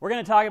We're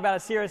going to talk about a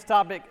serious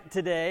topic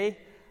today,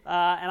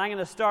 and I'm going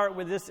to start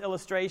with this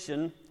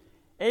illustration.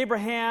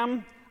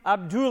 Abraham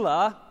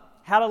Abdullah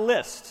had a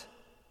list.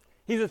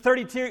 He's a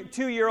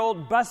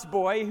 32-year-old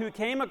busboy who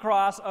came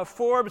across a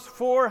Forbes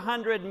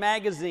 400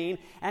 magazine,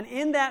 and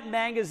in that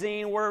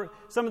magazine were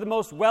some of the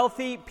most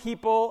wealthy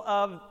people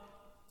of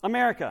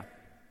America.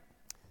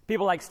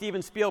 People like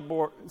Steven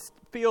Spielberg,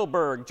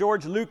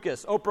 George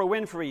Lucas, Oprah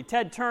Winfrey,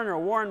 Ted Turner,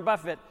 Warren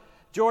Buffett,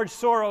 George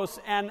Soros,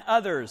 and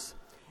others.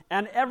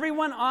 And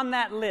everyone on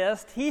that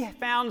list, he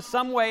found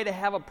some way to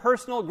have a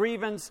personal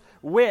grievance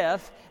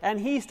with, and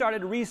he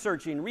started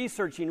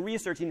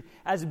researching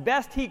as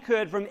best he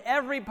could from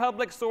every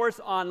public source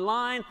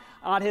online,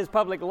 on his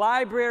public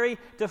library,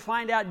 to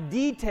find out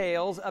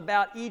details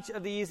about each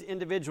of these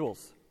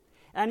individuals.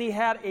 And he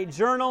had a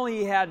journal,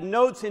 he had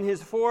notes in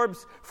his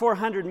Forbes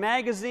 400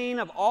 magazine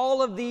of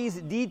all of these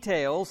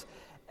details,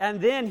 and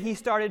then he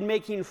started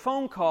making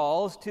phone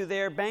calls to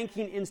their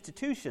banking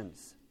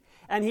institutions.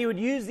 And he would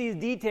use these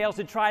details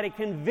to try to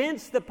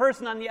convince the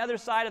person on the other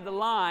side of the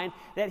line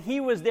that he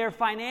was their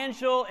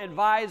financial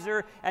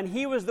advisor and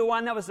he was the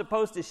one that was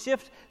supposed to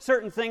shift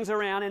certain things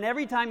around. And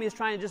every time he was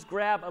trying to just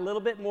grab a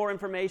little bit more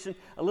information,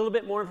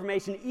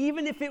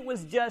 even if it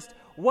was just,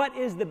 what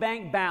is the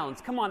bank balance?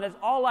 Come on, that's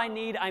all I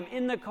need. I'm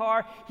in the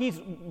car. He's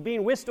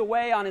being whisked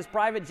away on his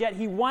private jet.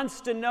 He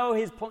wants to know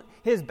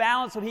his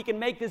balance so he can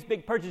make this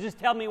big purchase. Just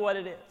tell me what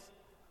it is.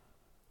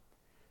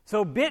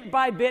 So bit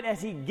by bit,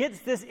 as he gets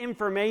this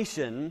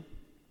information,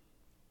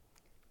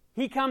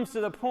 he comes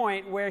to the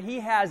point where he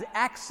has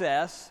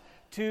access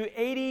to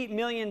 $80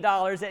 million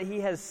that he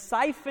has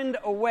siphoned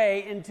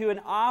away into an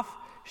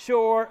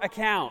offshore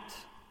account.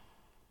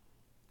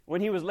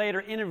 When he was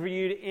later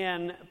interviewed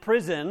in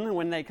prison,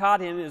 when they caught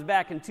him, it was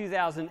back in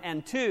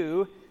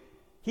 2002,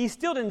 he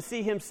still didn't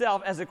see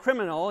himself as a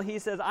criminal. He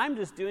says, I'm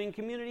just doing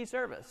community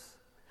service.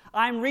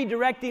 I'm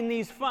redirecting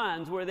these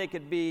funds where they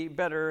could be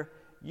better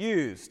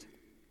used.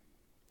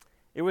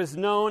 It was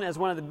known as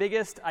one of the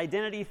biggest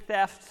identity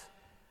thefts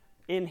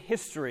in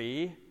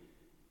history.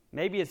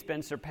 Maybe it's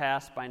been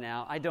surpassed by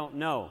now. I don't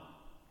know.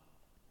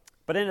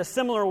 But in a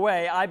similar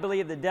way, I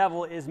believe the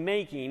devil is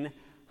making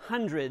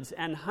hundreds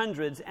and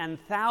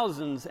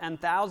thousands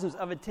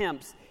of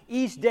attempts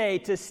each day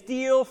to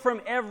steal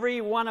from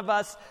every one of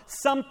us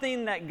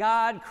something that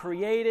God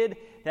created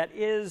that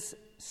is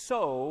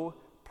so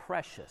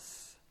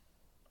precious.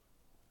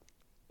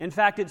 In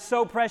fact, it's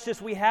so precious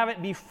we have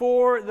it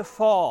before the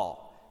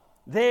fall.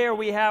 There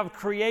we have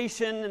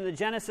creation in the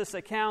Genesis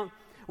account.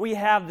 We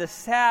have the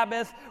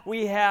Sabbath.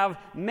 We have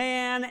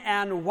man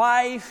and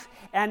wife.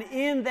 And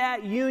in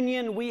that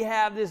union, we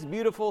have this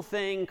beautiful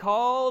thing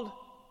called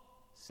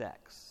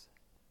sex.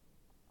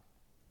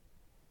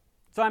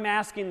 So I'm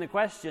asking the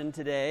question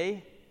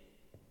today,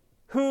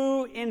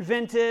 who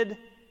invented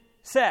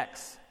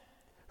sex?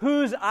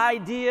 Whose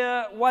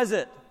idea was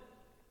it?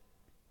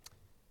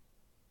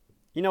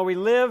 You know, we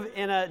live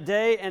in a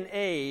day and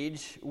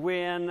age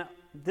when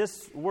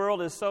this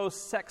world is so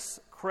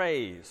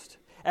sex-crazed.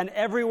 And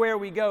everywhere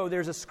we go,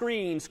 there's a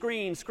screen.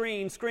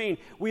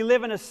 We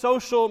live in a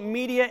social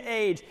media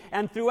age.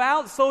 And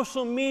throughout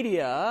social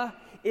media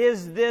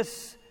is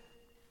this,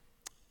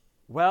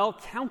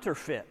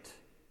 counterfeit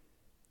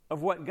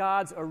of what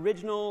God's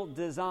original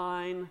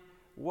design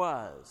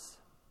was.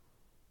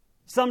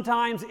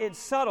 Sometimes it's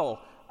subtle.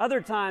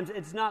 Other times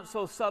it's not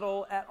so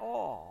subtle at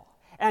all.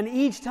 And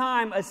each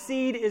time a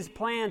seed is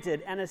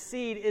planted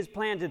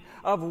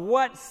of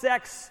what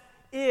sex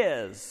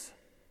is,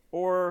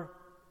 or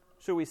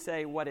should we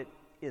say what it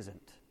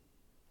isn't.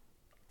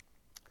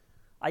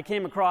 I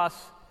came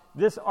across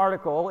this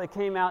article. It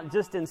came out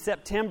just in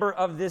September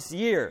of this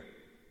year.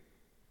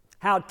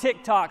 How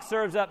TikTok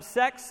serves up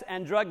sex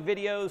and drug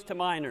videos to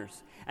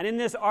minors. And in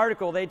this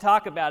article they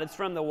talk about, it's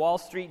from the Wall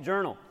Street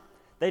Journal,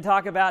 they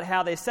talk about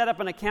how they set up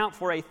an account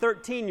for a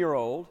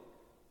 13-year-old,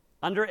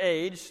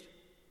 underage,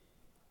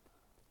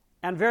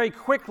 and very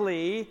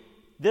quickly,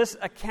 this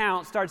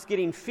account starts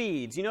getting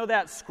feeds. You know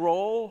that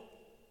scroll?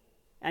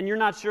 And you're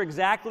not sure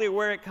exactly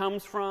where it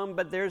comes from,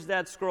 but there's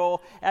that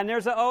scroll. And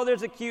there's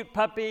a cute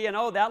puppy, and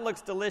that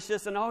looks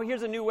delicious, and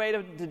here's a new way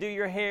to do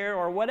your hair,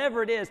 or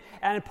whatever it is.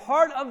 And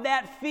part of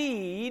that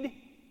feed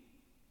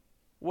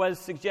was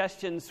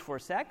suggestions for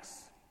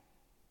sex,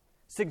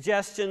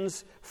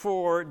 suggestions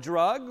for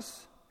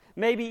drugs,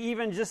 maybe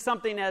even just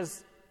something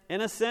as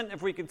innocent,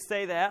 if we could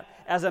say that,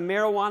 as a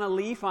marijuana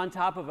leaf on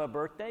top of a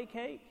birthday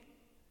cake.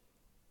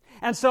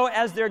 And so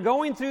as they're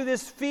going through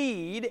this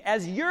feed,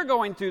 as you're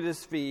going through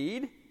this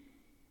feed,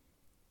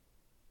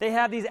 they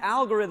have these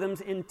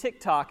algorithms in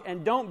TikTok,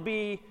 and don't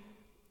be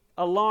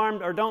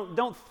alarmed or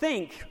don't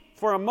think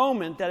for a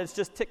moment that it's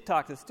just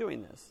TikTok that's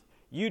doing this.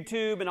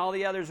 YouTube and all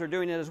the others are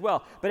doing it as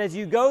well. But as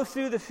you go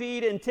through the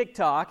feed in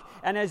TikTok,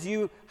 and as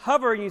you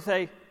hover and you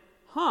say,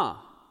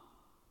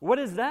 what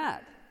is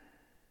that?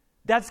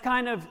 That's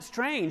kind of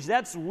strange.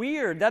 That's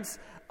weird. That's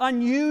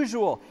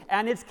unusual.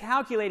 And it's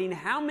calculating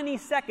how many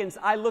seconds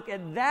I look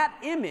at that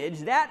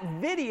image, that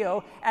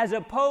video, as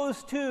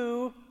opposed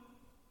to,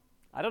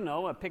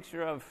 a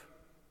picture of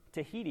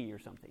Tahiti or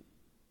something.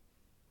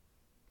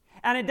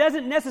 And it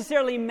doesn't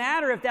necessarily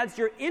matter if that's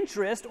your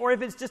interest or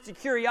if it's just a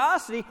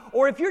curiosity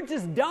or if you're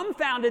just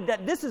dumbfounded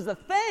that this is a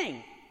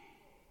thing.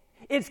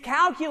 It's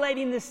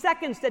calculating the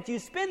seconds that you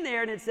spend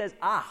there, and it says,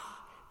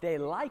 they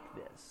like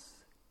this.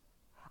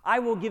 I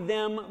will give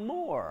them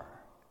more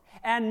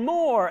and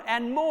more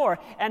and more.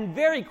 And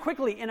very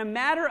quickly, in a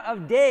matter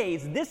of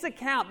days, this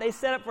account they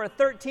set up for a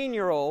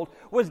 13-year-old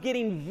was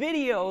getting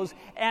videos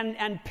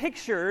and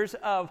pictures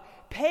of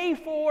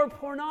pay-for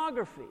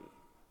pornography.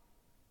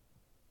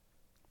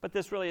 But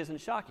this really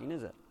isn't shocking,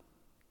 is it?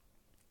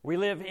 We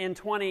live in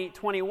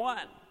 2021.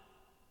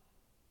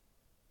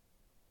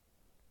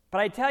 But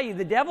I tell you,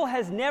 the devil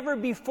has never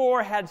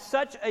before had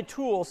such a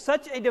tool,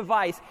 such a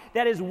device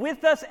that is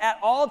with us at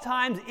all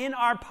times in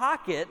our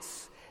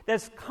pockets,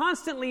 that's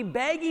constantly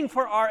begging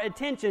for our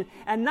attention,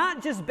 and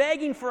not just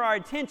begging for our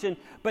attention,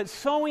 but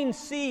sowing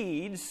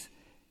seeds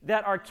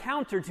that are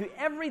counter to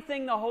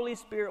everything the Holy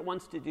Spirit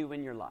wants to do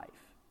in your life.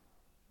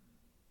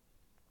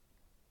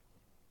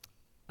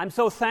 I'm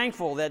so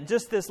thankful that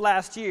just this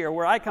last year,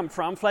 where I come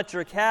from, Fletcher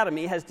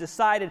Academy, has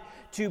decided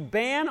to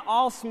ban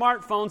all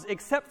smartphones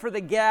except for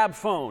the Gab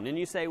phone. And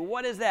you say,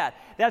 what is that?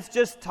 That's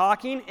just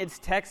talking, it's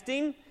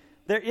texting.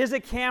 There is a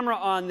camera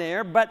on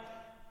there, but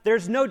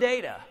there's no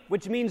data,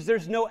 which means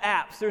there's no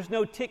apps, there's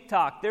no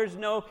TikTok, there's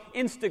no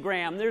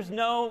Instagram, there's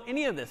no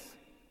any of this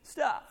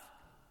stuff.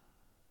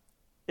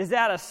 Is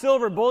that a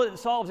silver bullet that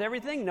solves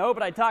everything? No,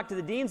 but I talked to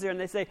the deans there and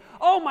they say,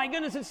 oh my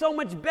goodness, it's so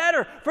much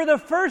better. For the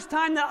first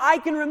time that I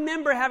can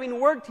remember having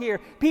worked here,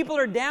 people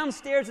are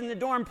downstairs in the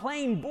dorm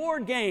playing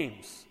board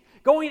games,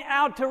 going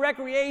out to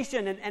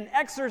recreation and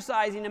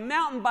exercising and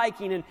mountain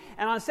biking. And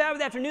on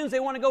Saturday afternoons,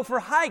 they want to go for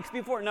hikes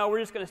before. No,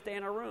 we're just going to stay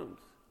in our rooms.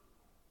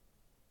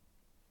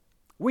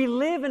 We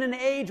live in an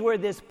age where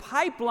this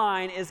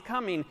pipeline is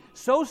coming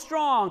so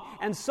strong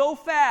and so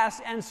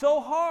fast and so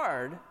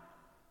hard.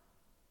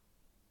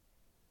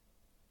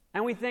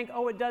 And we think,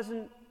 it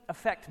doesn't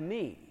affect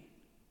me.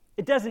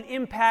 It doesn't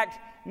impact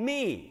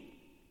me.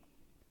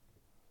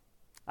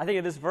 I think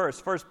of this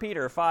verse, 1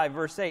 Peter 5,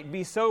 verse 8.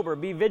 Be sober,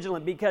 be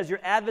vigilant, because your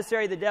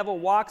adversary, the devil,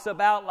 walks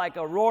about like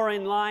a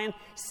roaring lion,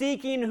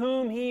 seeking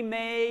whom he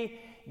may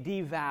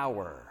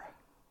devour.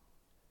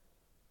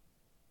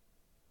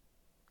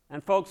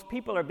 And folks,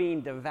 people are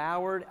being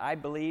devoured, I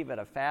believe, at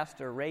a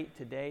faster rate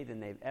today than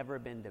they've ever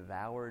been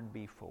devoured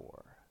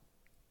before.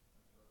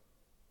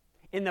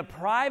 In the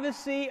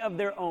privacy of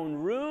their own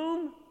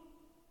room,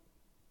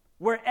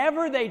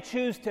 wherever they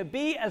choose to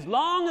be, as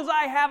long as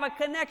I have a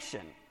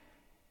connection.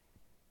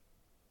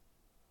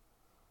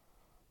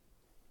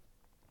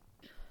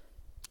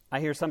 I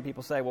hear some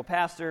people say, well,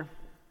 Pastor,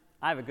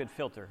 I have a good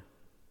filter.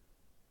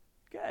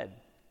 Good.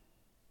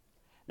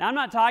 Now, I'm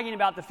not talking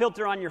about the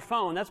filter on your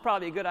phone. That's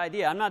probably a good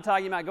idea. I'm not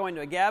talking about going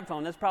to a Gab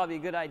phone. That's probably a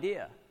good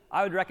idea.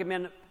 I would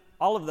recommend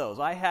all of those.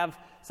 I have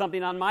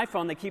something on my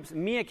phone that keeps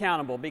me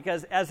accountable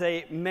because as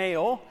a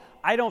male,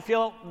 I don't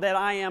feel that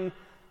I am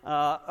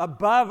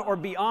above or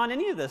beyond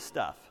any of this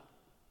stuff.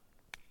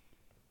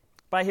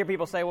 But I hear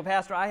people say, well,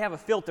 Pastor, I have a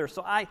filter,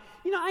 so I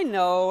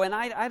know, and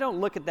I don't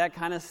look at that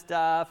kind of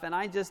stuff, and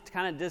I just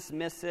kind of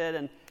dismiss it.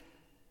 And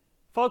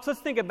folks,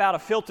 let's think about a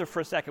filter for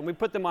a second. We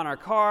put them on our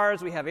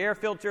cars. We have air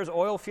filters,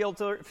 oil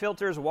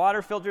filters,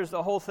 water filters,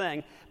 the whole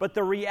thing. But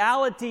the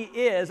reality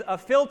is a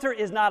filter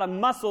is not a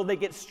muscle that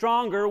gets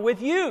stronger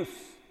with use.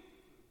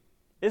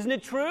 Isn't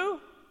it true?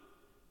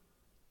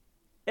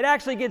 It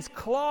actually gets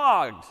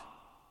clogged.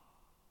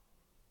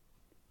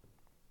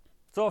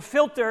 So a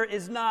filter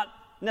is not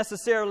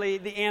necessarily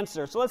the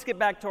answer. So let's get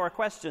back to our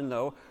question,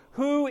 though.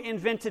 Who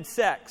invented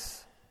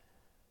sex?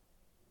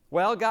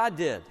 Well, God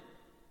did.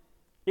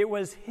 It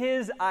was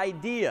His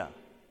idea.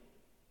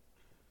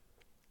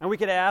 And we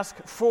could ask,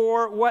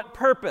 for what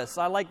purpose?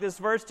 I like this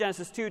verse,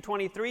 Genesis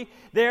 2:23.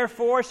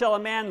 Therefore shall a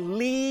man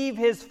leave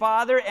his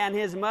father and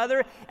his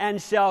mother, and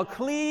shall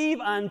cleave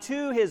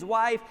unto his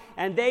wife,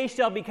 and they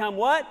shall become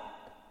what?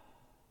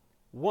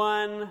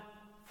 One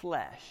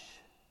flesh.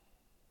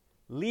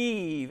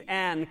 Leave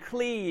and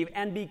cleave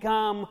and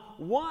become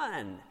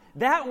one.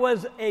 That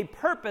was a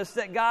purpose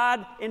that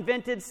God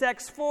invented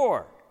sex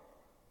for.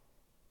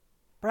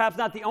 Perhaps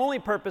not the only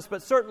purpose,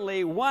 but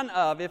certainly one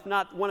of, if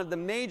not one of the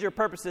major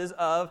purposes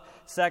of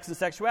sex and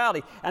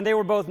sexuality. And they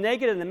were both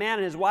naked, and the man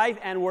and his wife,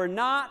 and were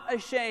not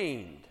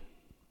ashamed.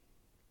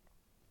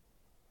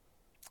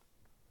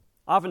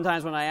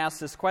 Oftentimes when I ask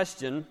this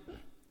question,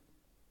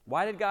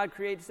 why did God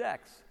create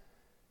sex?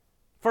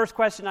 First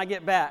question I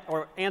get back,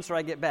 or answer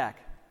I get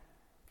back.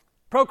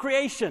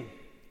 Procreation.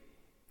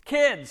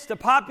 Kids, to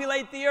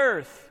populate the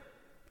earth.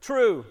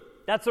 True.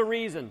 That's a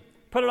reason.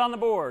 Put it on the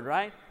board,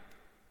 right?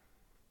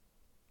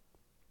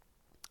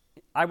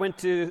 I went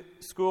to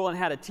school and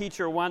had a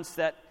teacher once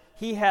that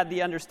he had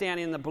the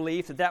understanding and the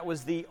belief that that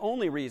was the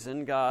only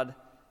reason God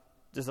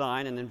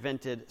designed and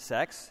invented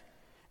sex.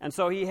 And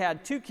so he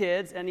had 2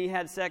 kids and he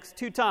had sex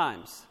 2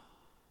 times.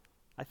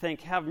 I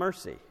think, have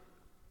mercy.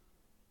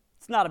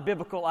 It's not a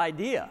biblical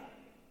idea.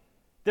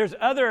 There's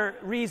other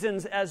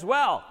reasons as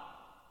well.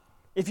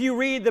 If you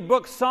read the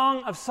book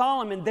Song of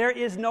Solomon, there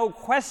is no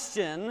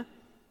question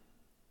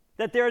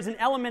that there is an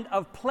element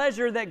of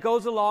pleasure that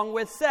goes along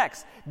with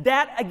sex.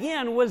 That,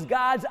 again, was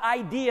God's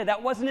idea.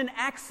 That wasn't an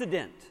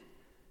accident.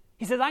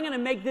 He says, I'm going to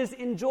make this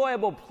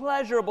enjoyable,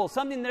 pleasurable,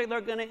 something that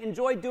they're going to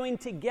enjoy doing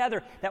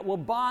together, that will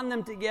bond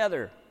them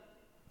together.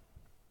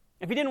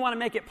 If he didn't want to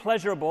make it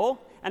pleasurable,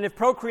 and if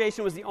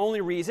procreation was the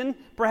only reason,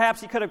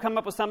 perhaps he could have come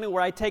up with something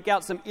where I take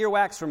out some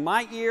earwax from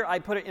my ear, I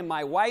put it in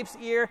my wife's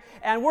ear,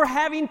 and we're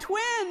having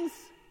twins.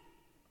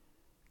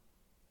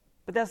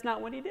 But that's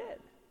not what he did.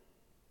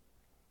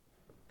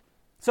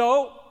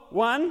 So,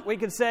 1, we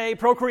could say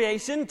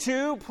procreation.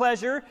 2,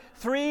 pleasure.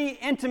 3,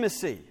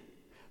 intimacy.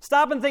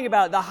 Stop and think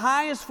about it. The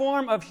highest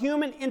form of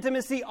human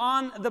intimacy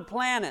on the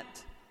planet.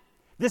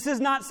 This is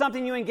not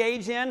something you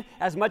engage in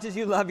as much as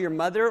you love your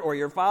mother or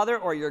your father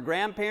or your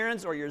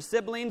grandparents or your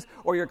siblings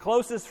or your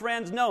closest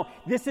friends. No,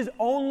 this is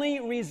only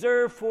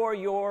reserved for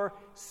your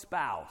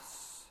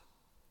spouse.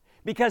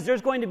 Because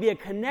there's going to be a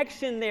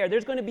connection there.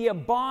 There's going to be a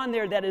bond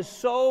there that is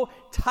so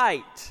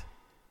tight.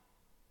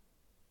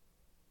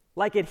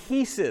 Like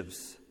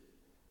adhesives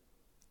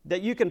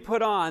that you can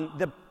put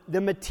on,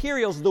 the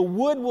materials, the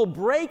wood will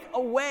break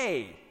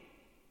away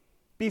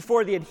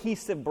before the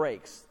adhesive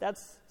breaks.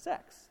 That's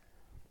sex.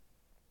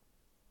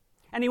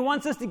 And he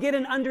wants us to get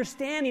an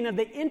understanding of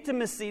the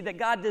intimacy that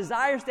God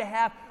desires to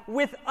have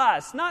with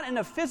us, not in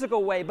a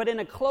physical way, but in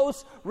a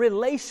close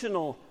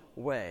relational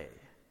way.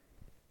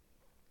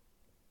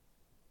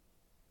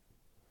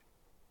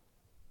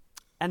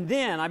 And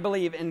then, I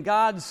believe, in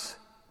God's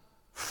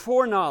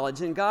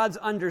foreknowledge, in God's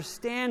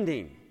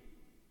understanding,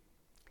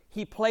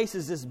 he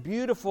places this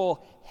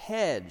beautiful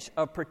hedge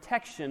of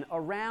protection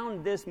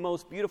around this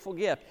most beautiful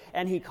gift.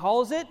 And he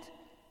calls it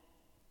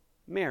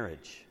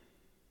marriage.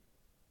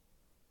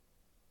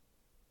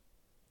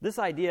 This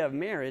idea of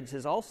marriage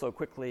is also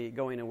quickly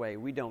going away.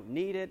 We don't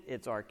need it.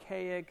 It's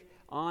archaic,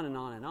 on and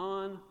on and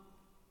on.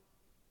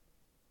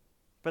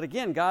 But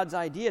again, God's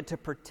idea to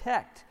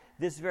protect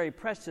this very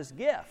precious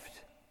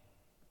gift.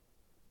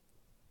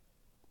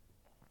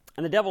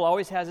 And the devil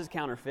always has his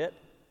counterfeit.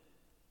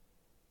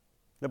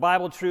 The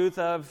Bible truth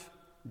of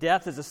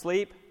death is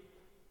asleep.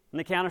 And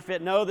the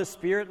counterfeit, no, the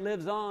Spirit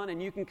lives on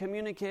and you can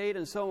communicate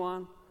and so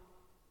on.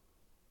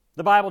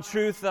 The Bible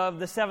truth of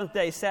the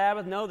seventh-day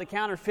Sabbath, no, the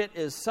counterfeit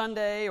is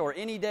Sunday or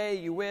any day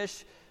you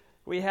wish.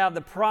 We have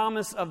the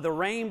promise of the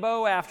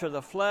rainbow after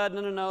the flood.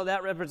 No,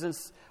 that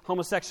represents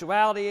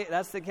homosexuality.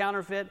 That's the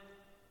counterfeit.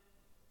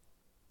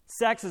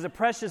 Sex is a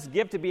precious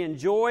gift to be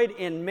enjoyed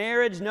in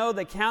marriage. No,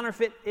 the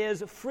counterfeit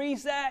is free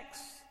sex.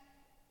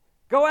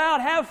 Go out,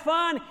 have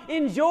fun,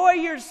 enjoy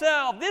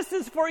yourself. This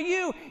is for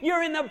you.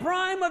 You're in the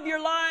prime of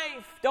your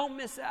life. Don't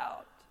miss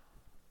out.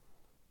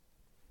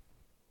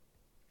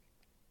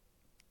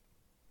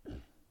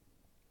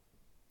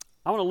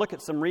 I want to look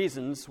at some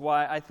reasons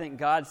why I think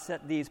God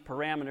set these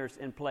parameters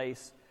in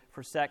place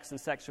for sex and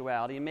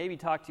sexuality, and maybe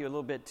talk to you a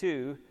little bit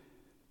too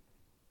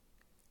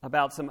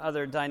about some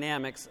other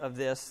dynamics of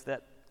this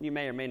that you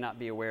may or may not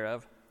be aware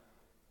of.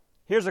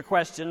 Here's a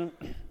question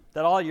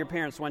that all your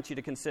parents want you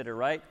to consider,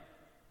 right?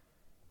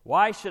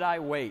 Why should I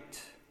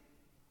wait?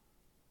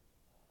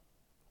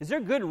 Is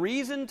there good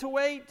reason to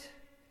wait?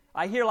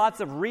 I hear lots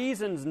of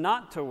reasons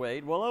not to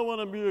wait. Well, I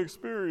want to be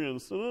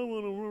experienced, and I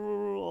want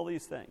to all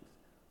these things.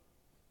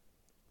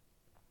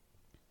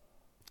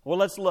 Well,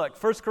 let's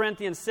look. 1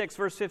 Corinthians 6,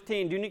 verse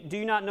 15. Do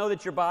you not know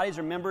that your bodies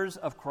are members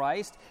of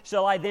Christ?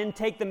 Shall I then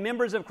take the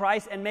members of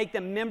Christ and make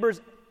them members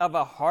of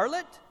a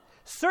harlot?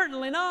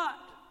 Certainly not.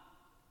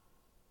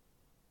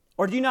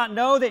 Or do you not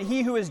know that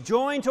he who is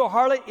joined to a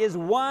harlot is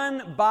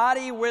one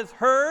body with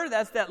her?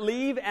 That's that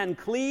leave and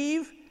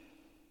cleave.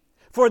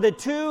 For the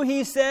two,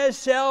 he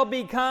says, shall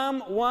become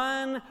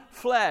one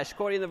flesh,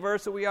 quoting the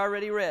verse that we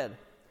already read.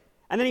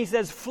 And then he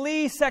says,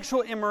 flee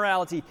sexual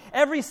immorality.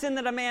 Every sin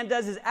that a man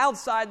does is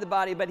outside the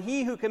body, but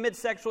he who commits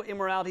sexual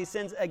immorality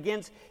sins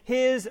against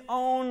his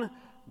own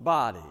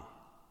body.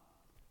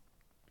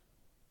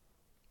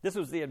 This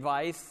was the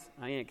advice,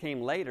 it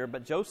came later,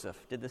 but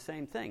Joseph did the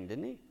same thing,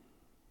 didn't he?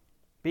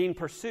 Being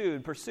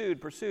pursued,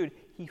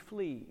 he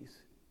flees.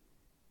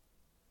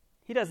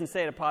 He doesn't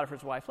say to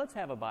Potiphar's wife, let's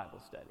have a Bible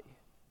study.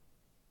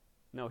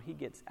 No, he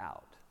gets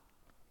out.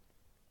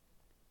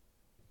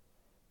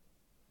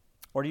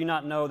 Or do you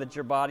not know that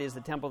your body is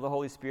the temple of the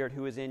Holy Spirit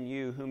who is in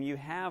you, whom you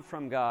have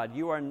from God?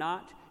 You are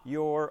not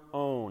your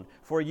own,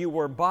 for you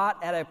were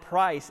bought at a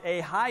price, a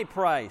high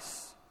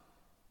price.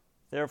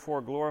 Therefore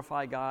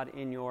glorify God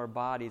in your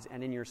bodies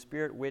and in your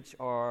spirit, which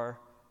are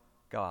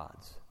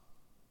God's.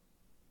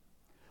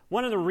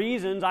 One of the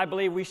reasons I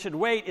believe we should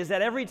wait is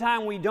that every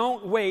time we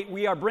don't wait,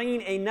 we are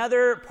bringing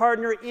another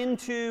partner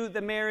into the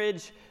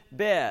marriage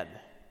bed.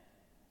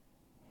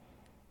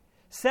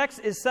 Sex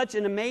is such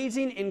an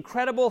amazing,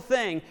 incredible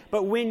thing,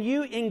 but when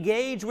you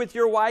engage with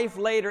your wife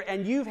later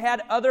and you've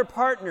had other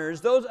partners,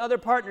 those other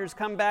partners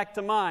come back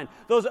to mind.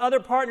 Those other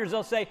partners,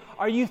 they'll say,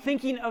 are you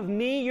thinking of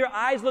me? Your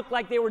eyes look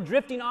like they were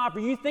drifting off.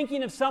 Are you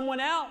thinking of someone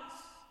else?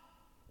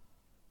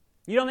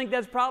 You don't think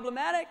that's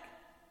problematic?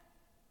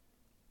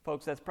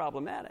 Folks, that's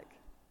problematic.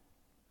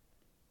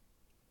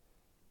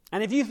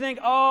 And if you think,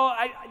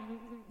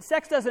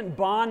 sex doesn't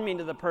bond me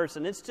to the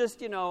person, it's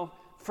just,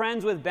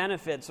 friends with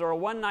benefits or a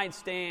one-night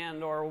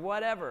stand or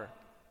whatever,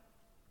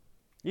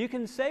 you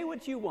can say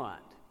what you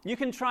want. You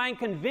can try and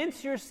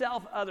convince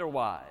yourself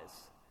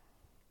otherwise.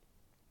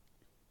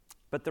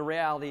 But the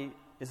reality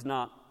is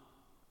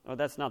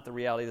that's not the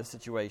reality of the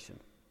situation.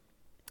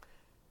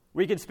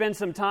 We could spend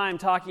some time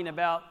talking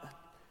about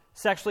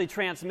sexually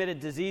transmitted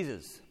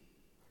diseases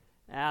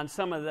and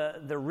some of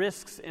the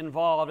risks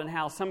involved and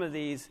how some of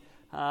these,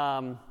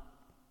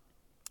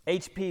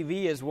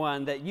 HPV is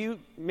one that you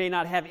may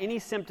not have any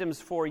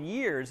symptoms for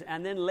years,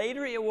 and then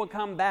later it will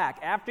come back.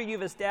 After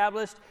you've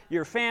established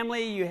your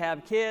family, you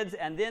have kids,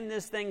 and then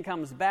this thing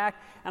comes back.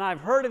 And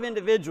I've heard of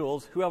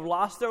individuals who have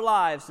lost their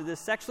lives to this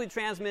sexually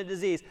transmitted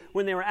disease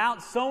when they were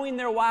out sowing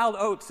their wild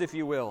oats, if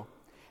you will.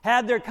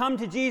 Had their come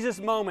to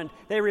Jesus moment,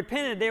 they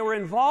repented, they were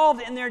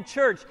involved in their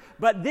church,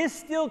 but this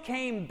still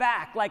came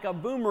back like a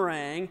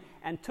boomerang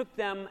and took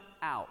them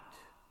out.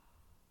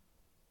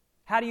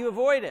 How do you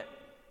avoid it?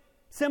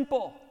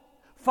 Simple.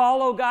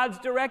 Follow God's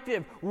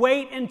directive.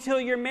 Wait until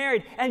you're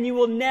married, and you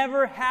will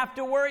never have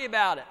to worry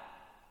about it.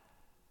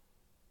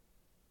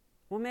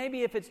 Well,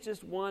 maybe if it's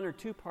just one or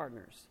two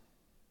partners.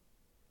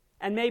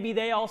 And maybe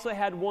they also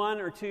had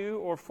one or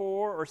two or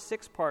four or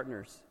six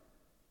partners.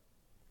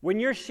 When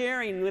you're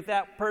sharing with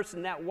that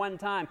person that one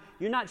time,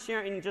 you're not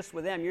sharing just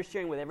with them, you're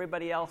sharing with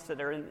everybody else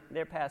that are in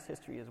their past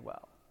history as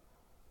well.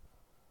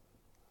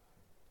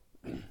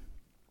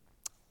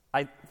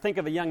 I think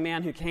of a young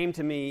man who came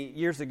to me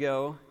years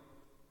ago,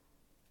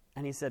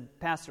 and he said,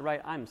 "Pastor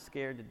Wright, I'm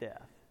scared to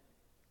death."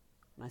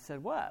 And I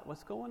said, "What?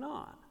 What's going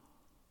on?"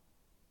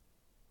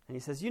 And he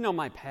says, "You know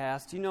my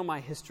past, you know my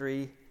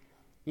history,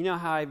 you know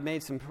how I've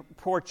made some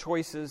poor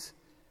choices,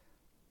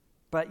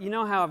 but you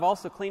know how I've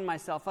also cleaned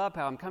myself up,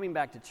 how I'm coming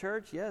back to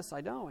church? Yes, I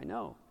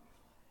know.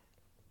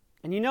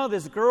 And you know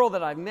this girl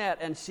that I've met,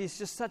 and she's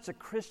just such a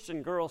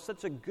Christian girl,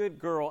 such a good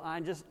girl.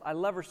 I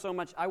love her so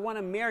much. I want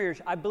to marry her.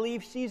 I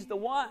believe she's the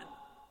one.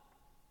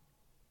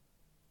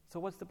 So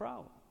what's the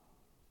problem?"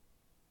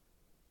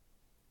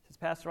 He says,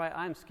 "Pastor Wright,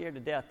 I'm scared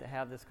to death to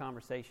have this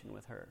conversation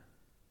with her."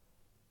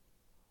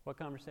 What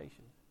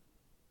conversation?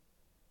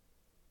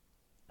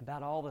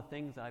 About all the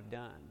things I've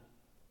done.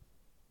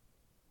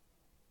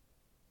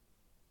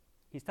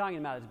 He's talking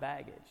about his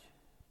baggage.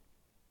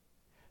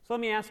 So let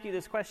me ask you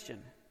this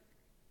question.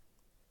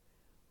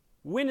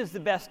 When is the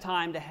best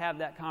time to have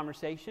that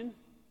conversation?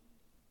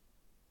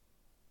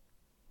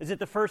 Is it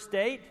the first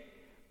date?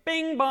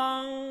 Bing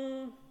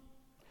bong.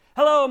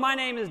 "Hello, my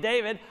name is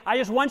David. I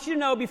just want you to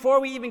know before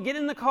we even get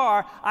in the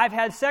car, I've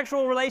had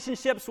sexual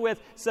relationships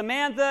with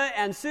Samantha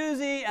and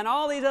Susie and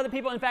all these other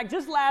people. In fact,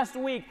 just last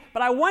week.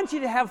 But I want you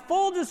to have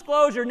full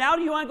disclosure. Now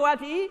do you want to go out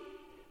to eat?"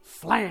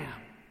 Slam.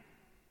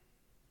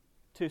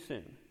 Too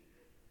soon.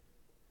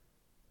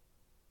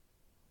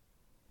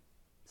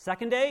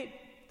 Second date?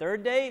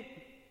 Third date?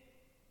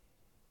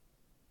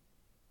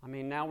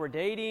 Now we're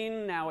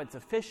dating, now it's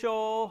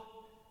official,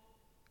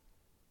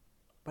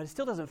 but it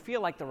still doesn't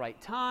feel like the right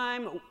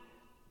time.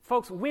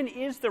 Folks, when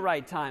is the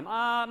right time?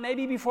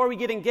 Maybe before we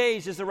get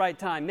engaged is the right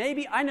time.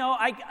 Maybe,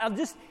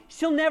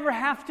 she'll never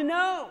have to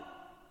know.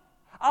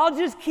 I'll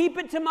just keep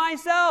it to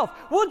myself.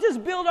 We'll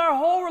just build our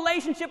whole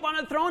relationship on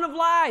a throne of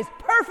lies.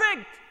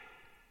 Perfect!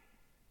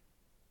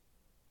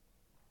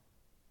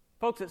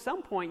 Folks, at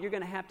some point, you're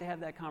going to have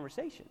that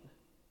conversation.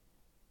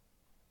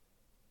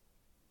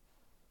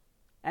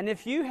 And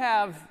if you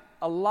have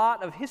a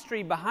lot of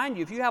history behind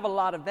you, if you have a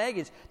lot of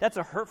baggage, that's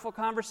a hurtful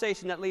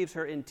conversation that leaves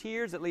her in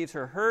tears, that leaves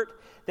her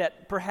hurt,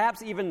 that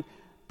perhaps even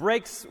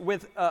breaks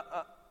with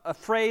a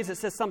phrase that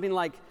says something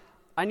like,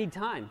 "I need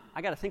time.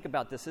 I got to think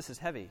about this. This is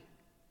heavy."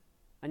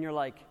 And you're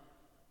like,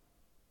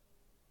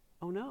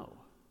 "Oh no."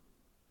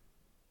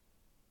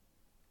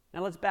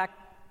 Now let's back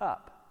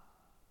up.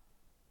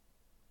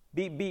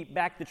 Beep, beep,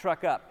 back the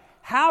truck up.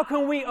 How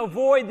can we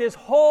avoid this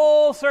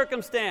whole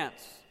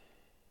circumstance?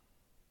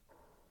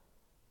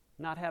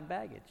 Not have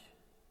baggage.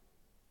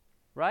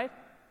 Right?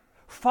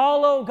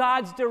 Follow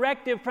God's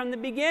directive from the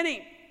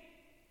beginning.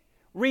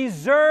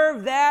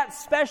 Reserve that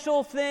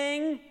special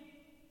thing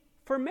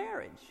for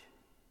marriage.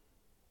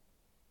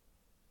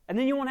 And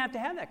then you won't have to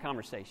have that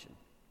conversation.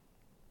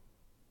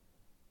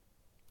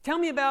 Tell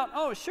me about,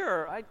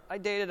 I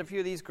dated a few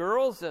of these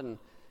girls, and,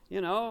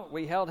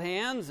 we held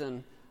hands,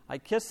 and I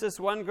kissed this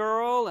one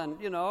girl,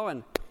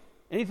 and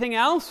anything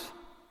else?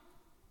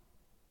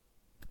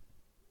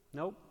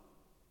 Nope.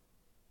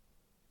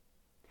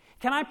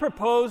 Can I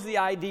propose the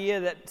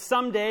idea that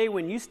someday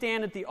when you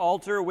stand at the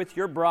altar with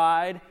your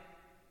bride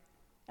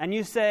and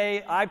you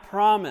say, "I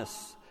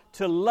promise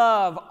to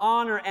love,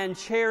 honor, and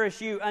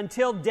cherish you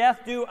until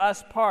death do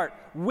us part,"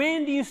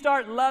 when do you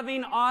start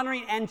loving,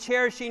 honoring, and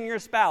cherishing your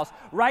spouse?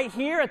 Right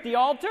here at the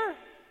altar?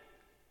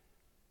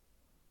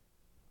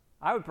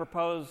 I would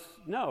propose,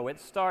 no, it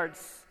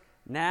starts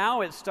now,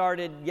 it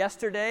started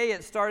yesterday,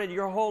 it started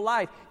your whole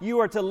life. You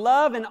are to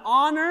love and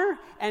honor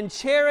and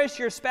cherish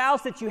your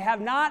spouse that you have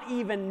not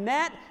even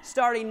met,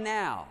 starting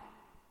now.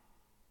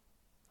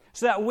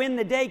 So that when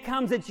the day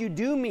comes that you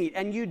do meet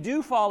and you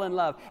do fall in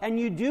love and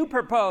you do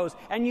propose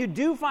and you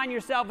do find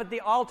yourself at the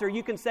altar,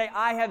 you can say,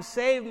 I have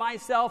saved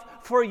myself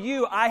for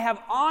you. I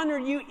have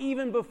honored you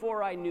even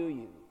before I knew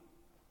you.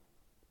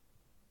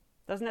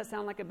 Doesn't that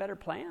sound like a better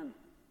plan?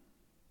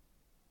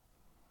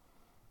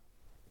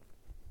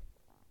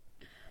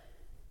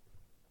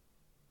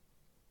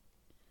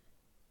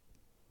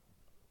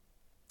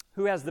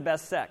 Who has the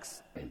best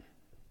sex?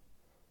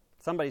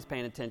 Somebody's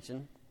paying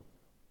attention.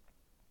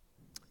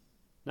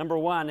 Number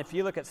one, if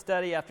you look at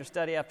study after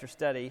study after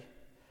study,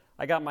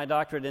 I got my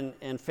doctorate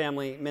in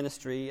family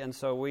ministry, and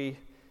so we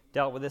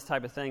dealt with this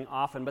type of thing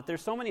often. But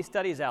there's so many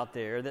studies out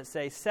there that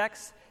say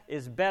sex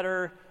is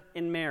better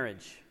in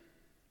marriage.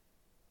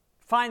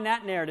 Find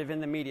that narrative in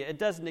the media. It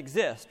doesn't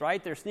exist,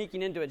 right? They're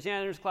sneaking into a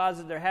janitor's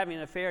closet. They're having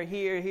an affair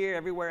here,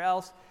 everywhere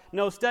else.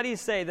 No, studies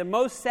say the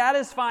most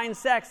satisfying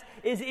sex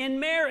is in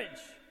marriage.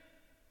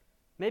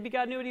 Maybe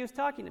God knew what he was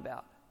talking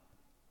about.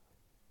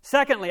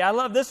 Secondly, I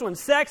love this one.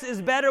 Sex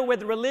is better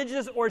with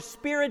religious or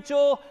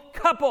spiritual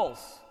couples.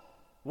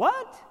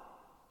 What?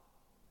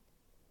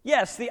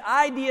 Yes, the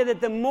idea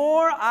that the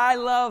more I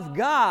love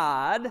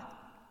God,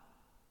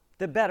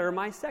 the better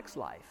my sex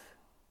life.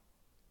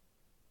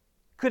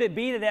 Could it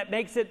be that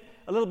makes it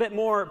a little bit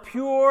more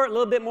pure, a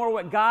little bit more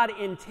what God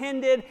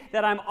intended,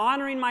 that I'm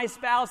honoring my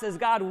spouse as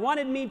God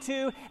wanted me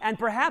to, and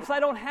perhaps I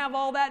don't have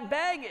all that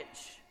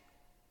baggage?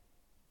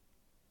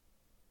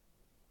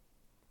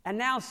 And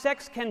now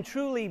sex can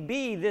truly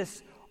be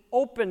this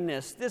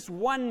openness, this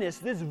oneness,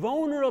 this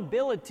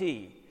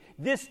vulnerability,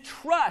 this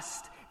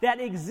trust that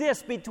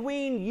exists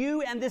between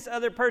you and this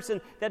other person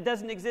that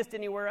doesn't exist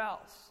anywhere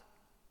else.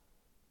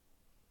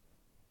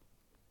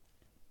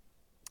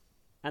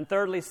 And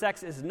thirdly,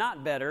 sex is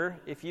not better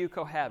if you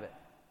cohabit.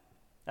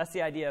 That's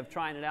the idea of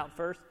trying it out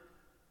first.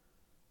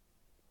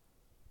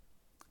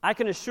 I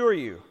can assure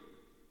you,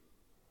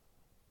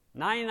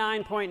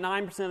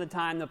 99.9% of the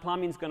time the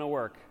plumbing's going to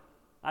work.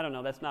 I don't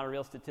know, that's not a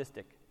real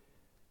statistic.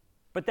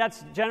 But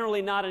that's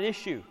generally not an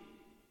issue.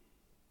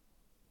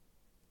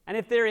 And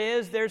if there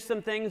is, there's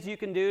some things you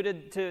can do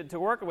to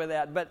work with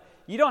that. But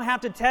you don't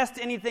have to test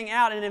anything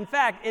out. And in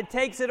fact, it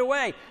takes it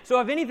away. So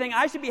if anything,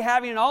 I should be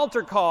having an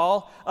altar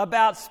call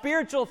about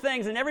spiritual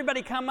things and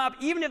everybody come up,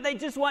 even if they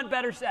just want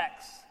better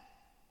sex.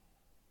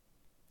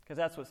 Because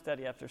that's what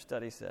study after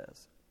study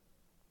says.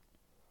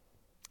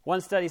 One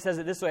study says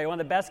it this way: one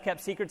of the best kept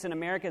secrets in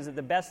America is that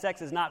the best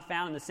sex is not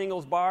found in the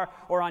singles bar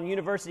or on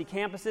university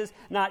campuses,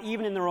 not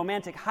even in the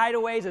romantic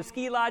hideaways of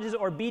ski lodges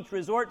or beach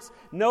resorts.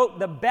 Note,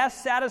 the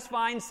best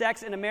satisfying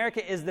sex in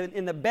America is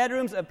in the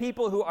bedrooms of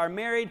people who are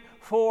married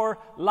for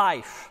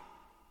life.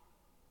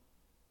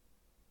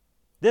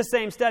 This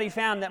same study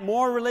found that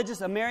more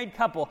religious a married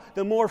couple,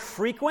 the more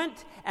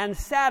frequent and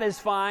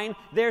satisfying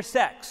their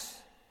sex.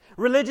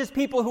 Religious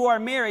people who are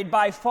married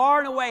by far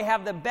and away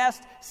have the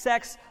best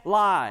sex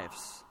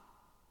lives.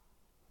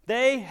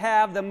 They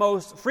have the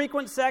most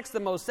frequent sex, the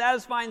most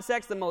satisfying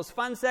sex, the most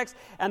fun sex,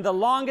 and the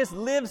longest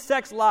lived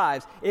sex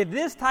lives. If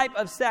this type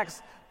of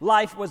sex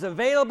life was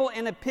available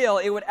in a pill,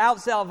 it would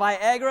outsell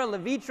Viagra,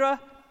 Levitra,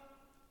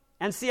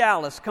 and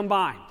Cialis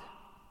combined.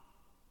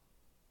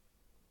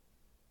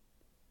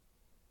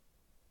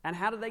 And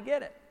how do they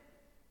get it?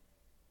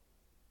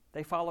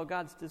 They follow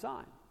God's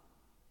design.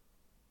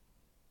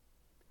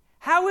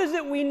 How is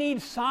it we need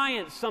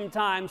science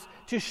sometimes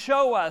to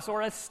show us,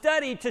 or a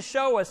study to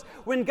show us,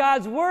 when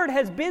God's Word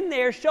has been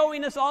there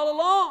showing us all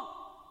along?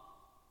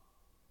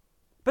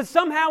 But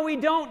somehow we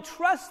don't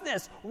trust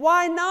this.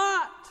 Why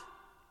not?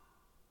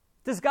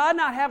 Does God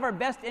not have our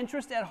best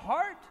interest at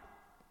heart?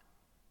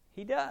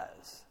 He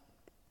does.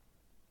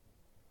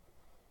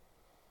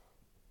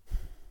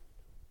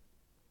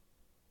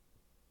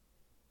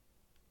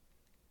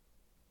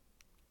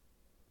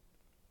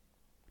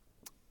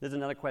 There's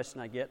another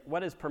question I get.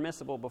 What is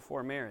permissible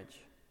before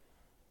marriage?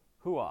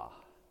 Hoo-ah.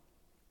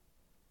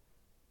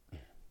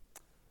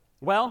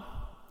 Well,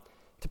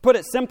 to put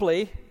it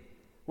simply,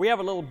 we have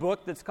a little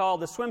book that's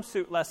called The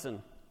Swimsuit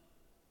Lesson.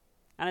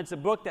 And it's a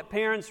book that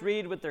parents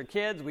read with their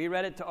kids. We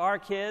read it to our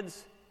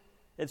kids.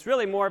 It's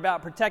really more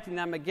about protecting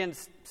them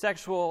against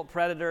sexual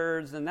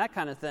predators and that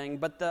kind of thing.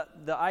 But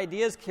the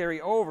ideas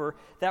carry over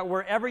that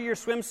wherever your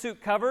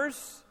swimsuit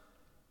covers,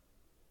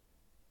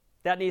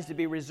 that needs to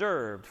be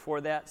reserved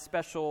for that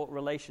special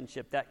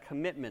relationship, that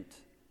commitment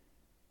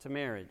to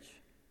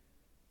marriage.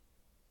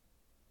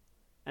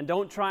 And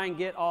don't try and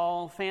get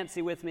all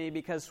fancy with me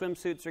because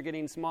swimsuits are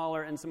getting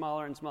smaller and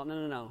smaller and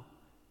smaller. No.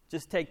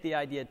 Just take the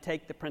idea,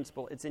 take the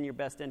principle. It's in your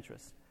best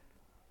interest.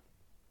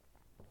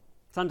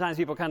 Sometimes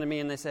people come to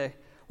me and they say,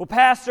 well,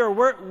 Pastor,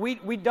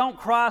 we don't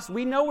cross.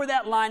 We know where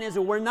that line is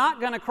and we're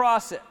not going to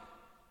cross it.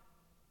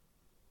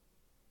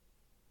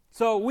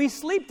 So we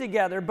sleep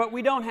together, but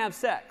we don't have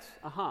sex.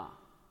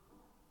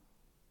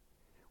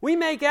 We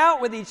make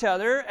out with each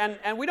other,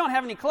 and we don't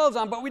have any clothes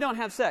on, but we don't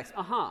have sex.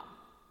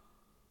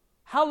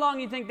 How long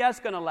do you think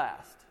that's going to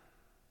last?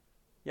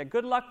 Yeah,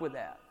 good luck with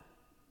that.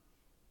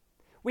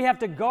 We have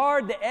to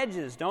guard the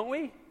edges, don't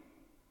we?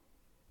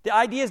 The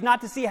idea is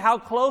not to see how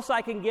close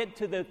I can get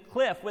to the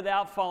cliff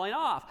without falling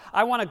off.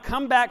 I want to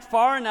come back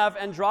far enough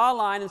and draw a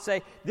line and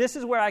say, this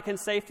is where I can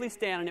safely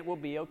stand and it will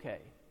be okay.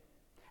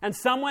 And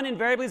someone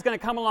invariably is going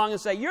to come along and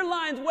say, your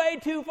line's way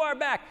too far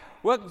back.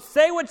 Well,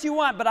 say what you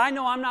want, but I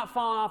know I'm not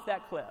falling off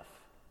that cliff.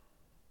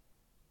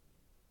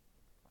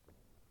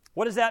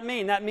 What does that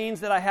mean? That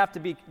means that I have to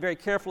be very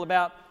careful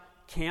about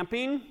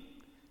camping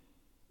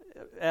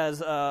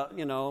as,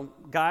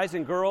 guys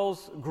and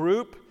girls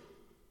group,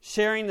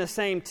 sharing the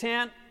same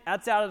tent.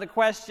 That's out of the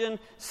question.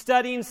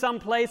 Studying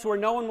someplace where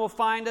no one will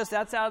find us.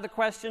 That's out of the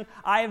question.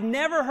 I have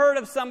never heard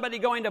of somebody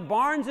going to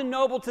Barnes &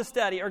 Noble to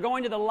study or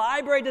going to the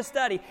library to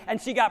study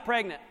and she got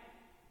pregnant.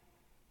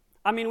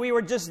 I mean, we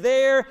were just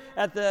there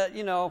at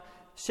the,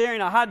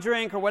 sharing a hot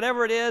drink or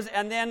whatever it is,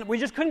 and then we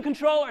just couldn't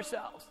control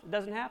ourselves. It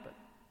doesn't happen.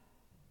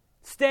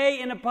 Stay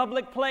in a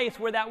public place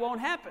where that won't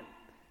happen.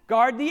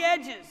 Guard the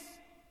edges.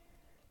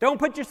 Don't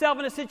put yourself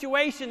in a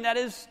situation that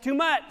is too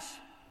much.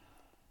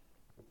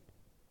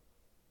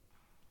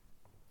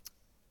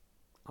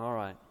 All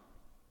right.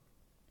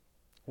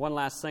 One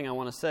last thing I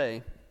want to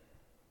say.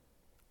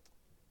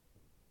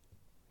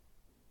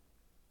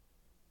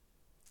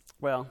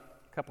 Well,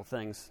 a couple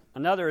things.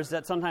 Another is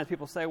that sometimes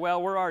people say,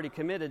 well, we're already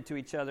committed to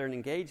each other in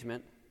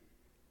engagement.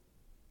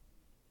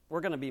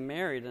 We're going to be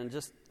married in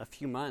just a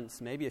few months,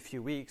 maybe a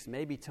few weeks,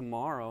 maybe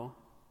tomorrow.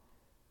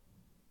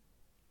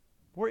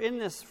 We're in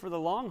this for the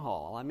long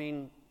haul. I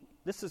mean,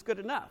 this is good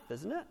enough,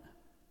 isn't it?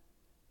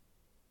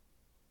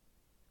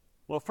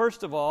 Well,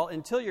 first of all,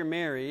 until you're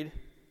married,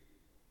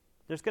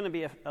 there's going to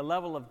be a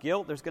level of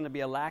guilt. There's going to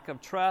be a lack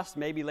of trust.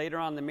 Maybe later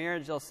on in the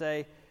marriage they'll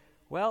say,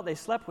 well, they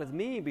slept with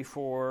me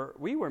before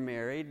we were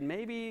married.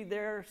 Maybe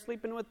they're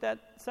sleeping with that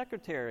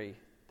secretary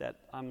that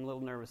I'm a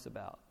little nervous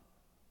about.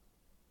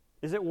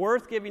 Is it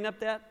worth giving up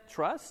that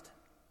trust?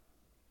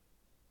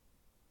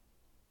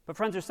 But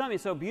friends, there's something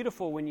so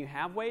beautiful when you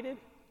have waited.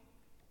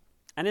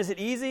 And is it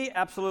easy?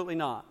 Absolutely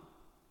not.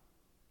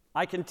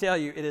 I can tell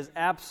you it is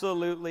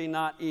absolutely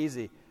not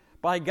easy.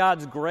 By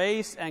God's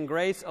grace and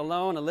grace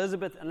alone,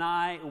 Elizabeth and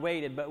I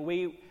waited. But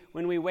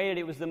when we waited,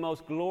 it was the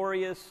most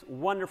glorious,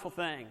 wonderful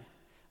thing.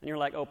 And you're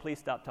like, oh, please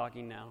stop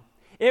talking now.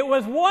 It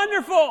was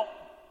wonderful.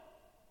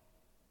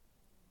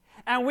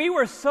 And we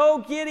were so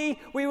giddy.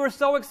 We were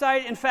so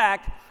excited. In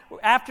fact,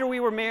 after we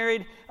were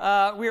married,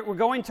 we were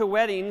going to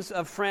weddings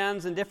of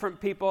friends and different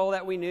people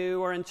that we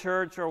knew or in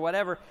church or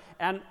whatever.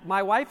 And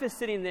my wife is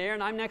sitting there,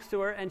 and I'm next to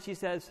her, and she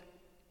says,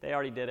 they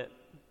already did it.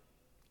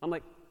 I'm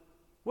like,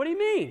 what do you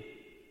mean?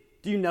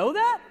 Do you know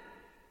that?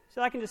 She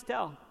said, I can just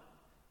tell.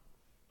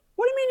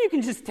 What do you mean you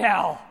can just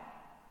tell?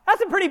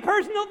 That's a pretty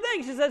personal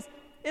thing. She says,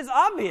 it's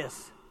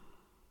obvious.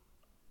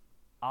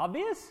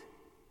 Obvious?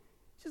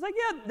 She's like,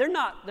 yeah,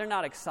 they're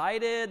not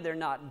excited, they're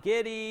not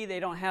giddy, they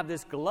don't have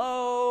this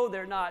glow,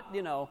 they're not,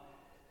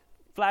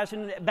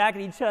 flashing back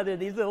at each other,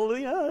 these little,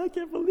 I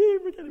can't believe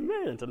we're getting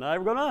married tonight,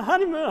 we're going on a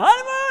honeymoon,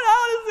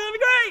 oh, this is going to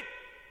be great.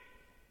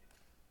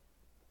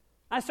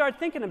 I started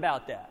thinking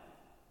about that.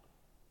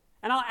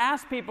 And I'll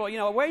ask people,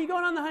 where are you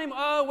going on the honeymoon?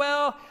 Oh,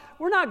 well,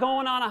 we're not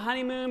going on a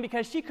honeymoon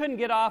because she couldn't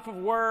get off of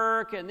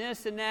work and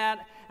this and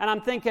that. And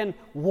I'm thinking,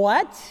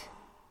 what?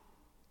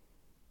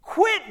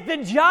 Quit the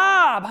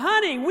job,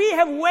 honey. We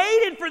have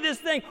waited for this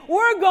thing.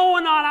 We're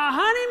going on a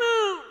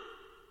honeymoon.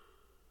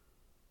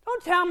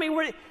 Don't tell me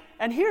we're...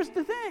 And here's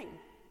the thing.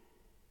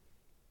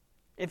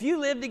 If you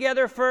live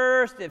together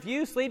first, if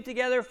you sleep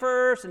together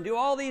first and do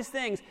all these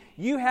things,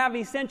 you have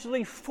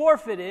essentially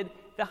forfeited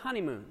the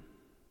honeymoon.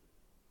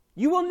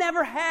 You will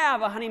never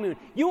have a honeymoon.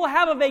 You will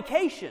have a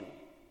vacation.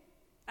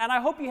 And I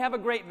hope you have a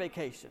great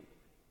vacation.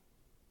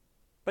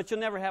 But you'll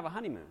never have a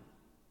honeymoon.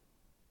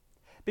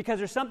 Because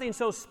there's something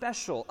so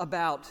special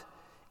about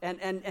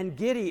and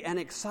giddy and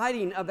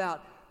exciting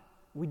about,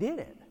 we did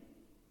it.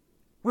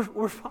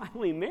 We're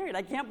finally married.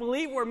 I can't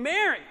believe we're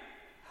married.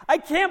 I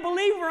can't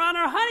believe we're on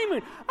our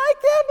honeymoon. I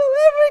can't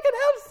believe we can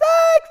have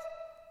sex.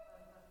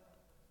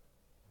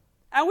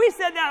 And we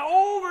said that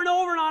over and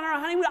over on our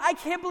honeymoon. I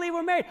can't believe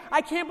we're married.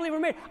 I can't believe we're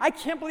married. I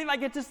can't believe I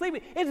get to sleep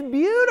with you. It's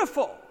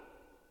beautiful.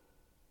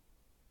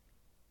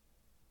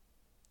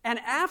 And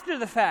after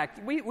the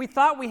fact, we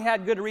thought we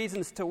had good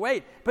reasons to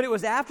wait, but it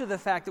was after the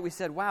fact that we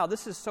said, wow,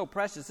 this is so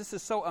precious. This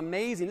is so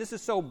amazing. This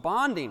is so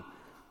bonding.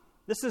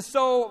 This is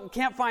so,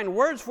 can't find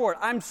words for it.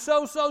 I'm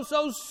so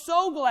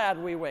glad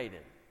we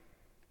waited.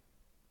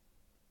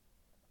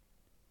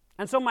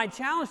 And so my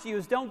challenge to you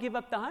is don't give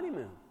up the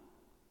honeymoon.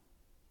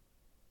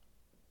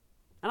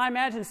 And I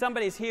imagine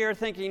somebody's here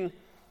thinking,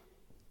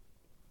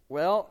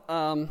 well,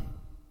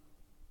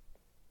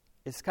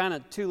 it's kind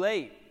of too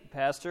late,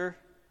 Pastor.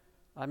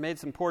 I made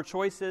some poor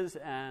choices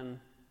and,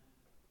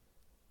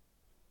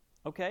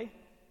 okay,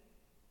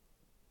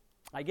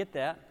 I get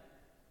that.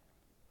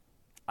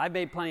 I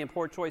made plenty of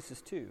poor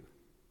choices too.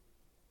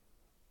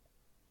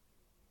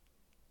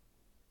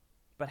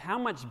 But how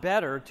much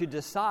better to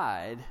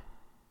decide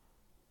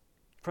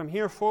from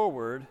here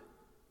forward,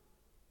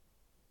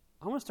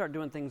 I want to start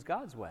doing things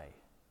God's way.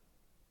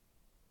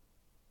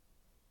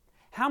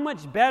 How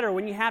much better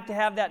when you have to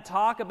have that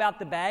talk about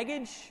the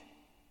baggage?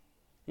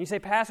 You say,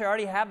 Pastor, I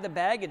already have the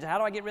baggage. How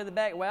do I get rid of the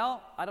baggage?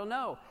 Well, I don't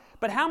know.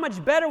 But how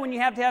much better when you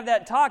have to have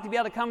that talk to be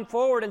able to come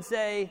forward and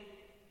say,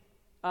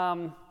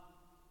 I'm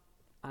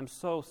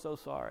so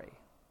sorry.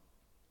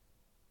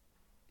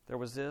 There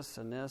was this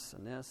and this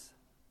and this.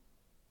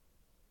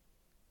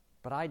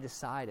 But I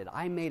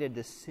made a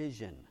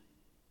decision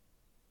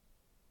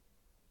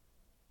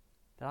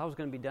that I was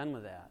going to be done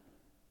with that.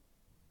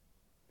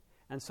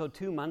 And so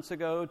 2 months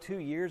ago, 2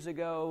 years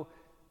ago,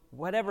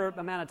 whatever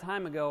amount of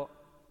time ago,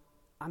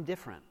 I'm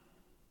different.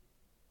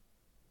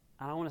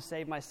 I don't want to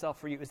save myself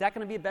for you. Is that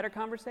going to be a better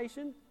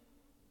conversation?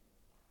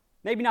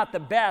 Maybe not the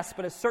best,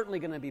 but it's certainly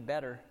going to be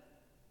better.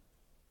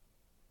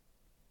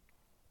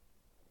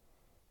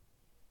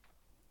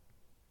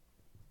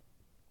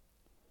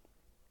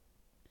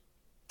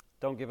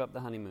 Don't give up the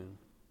honeymoon.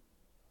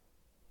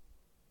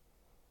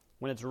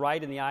 When it's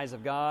right in the eyes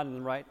of God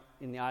and right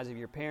in the eyes of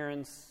your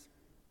parents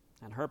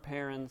and her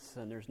parents,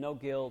 and there's no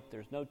guilt,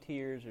 there's no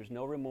tears, there's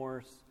no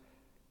remorse,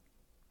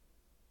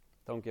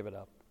 don't give it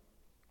up.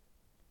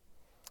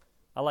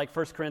 I like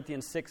 1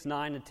 Corinthians 6,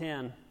 9 to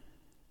 10. It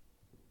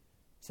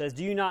says,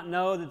 do you not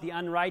know that the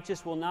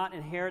unrighteous will not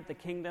inherit the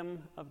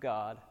kingdom of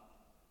God?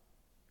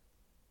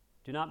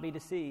 Do not be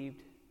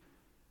deceived.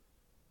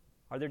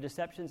 Are there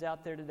deceptions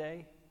out there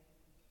today?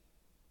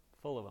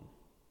 Full of them.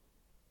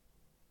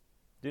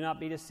 Do not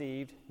be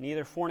deceived.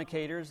 Neither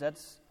fornicators,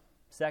 that's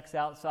sex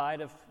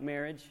outside of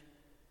marriage,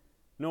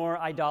 nor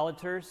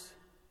idolaters,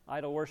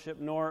 idol worship,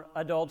 nor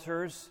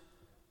adulterers,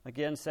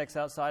 again, sex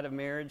outside of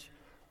marriage,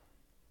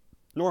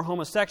 nor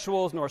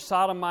homosexuals, nor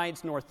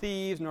sodomites, nor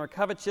thieves, nor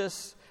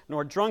covetous,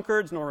 nor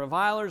drunkards, nor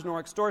revilers, nor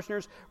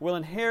extortioners will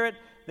inherit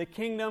the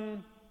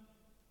kingdom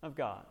of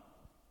God.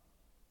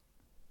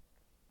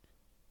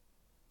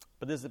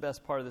 But this is the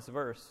best part of this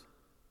verse.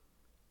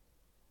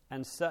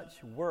 And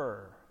such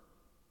were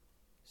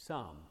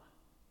some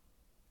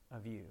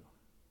of you.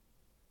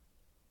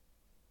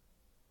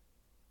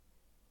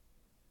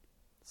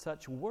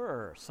 Such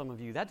were some of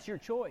you. That's your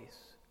choice.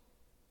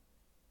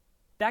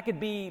 That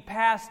could be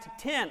past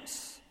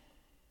tense.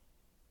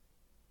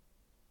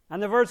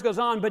 And the verse goes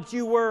on, but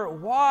you were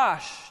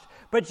washed,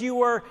 but you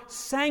were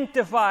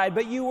sanctified,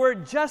 but you were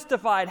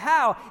justified.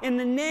 How? In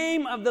the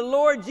name of the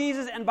Lord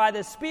Jesus and by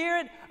the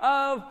Spirit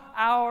of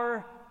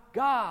our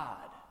God.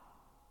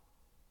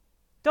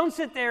 Don't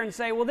sit there and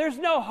say, well, there's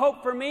no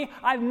hope for me.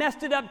 I've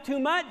messed it up too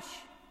much.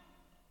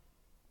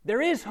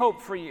 There is hope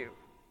for you.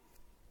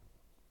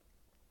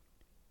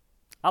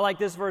 I like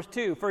this verse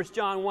too, 1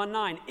 John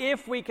 1:9.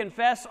 If we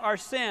confess our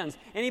sins.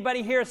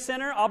 Anybody here a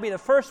sinner? I'll be the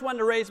first one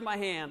to raise my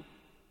hand.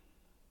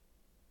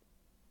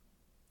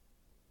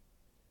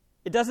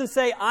 It doesn't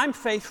say I'm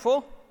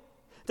faithful.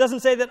 It doesn't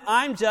say that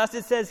I'm just.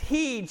 It says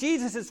He,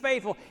 Jesus, is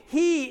faithful.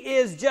 He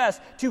is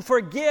just to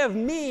forgive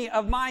me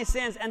of my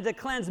sins and to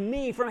cleanse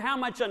me from how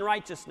much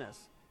unrighteousness?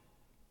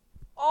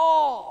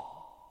 All.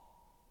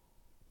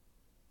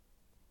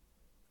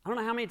 I don't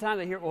know how many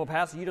times I hear, well,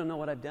 Pastor, you don't know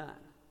what I've done.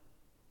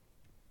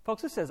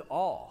 Folks, it says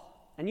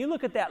all. And you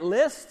look at that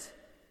list,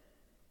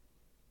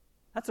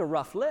 that's a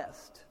rough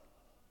list.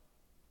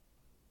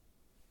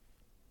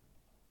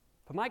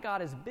 But my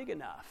God is big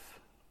enough.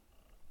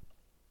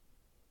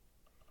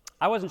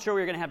 I wasn't sure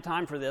we were going to have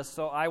time for this,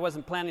 so I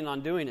wasn't planning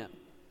on doing it.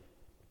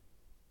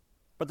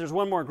 But there's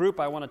one more group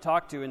I want to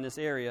talk to in this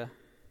area.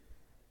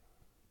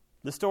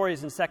 The story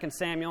is in 2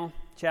 Samuel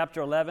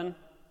chapter 11.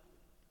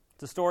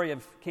 It's the story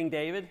of King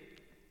David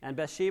and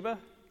Bathsheba.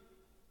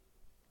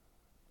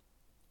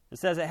 It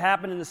says it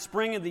happened in the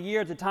spring of the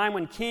year at the time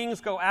when kings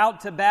go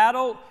out to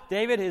battle.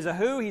 David is a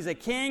who? He's a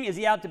king. Is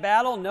he out to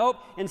battle? Nope.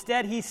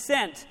 Instead, he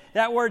sent.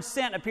 That word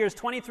sent appears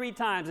 23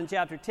 times in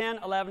chapter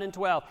 10, 11, and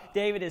 12.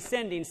 David is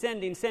sending.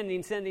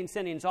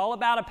 It's all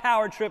about a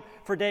power trip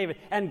for David.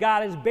 And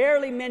God is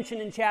barely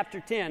mentioned in chapter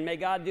 10. May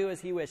God do as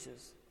he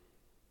wishes.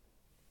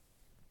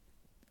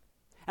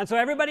 And so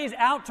everybody's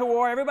out to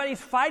war.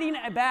 Everybody's fighting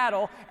a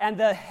battle. And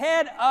the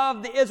head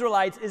of the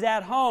Israelites is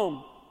at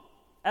home.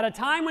 At a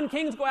time when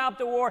kings go out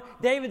to war,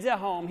 David's at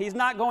home. He's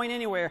not going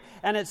anywhere.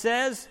 And it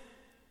says,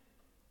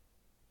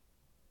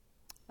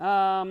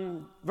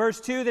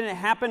 verse 2, then it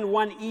happened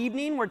one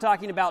evening, we're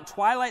talking about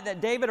twilight, that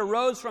David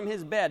arose from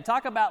his bed.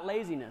 Talk about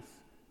laziness.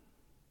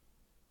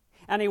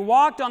 And he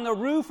walked on the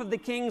roof of the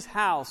king's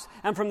house.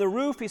 And from the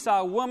roof he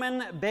saw a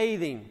woman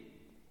bathing.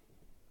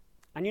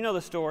 And you know the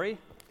story.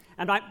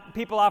 And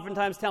people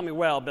oftentimes tell me,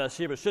 well,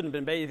 Bathsheba shouldn't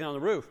have been bathing on the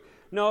roof.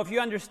 No, if you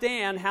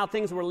understand how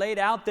things were laid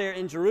out there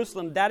in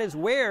Jerusalem, that is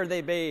where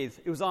they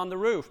bathed. It was on the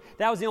roof.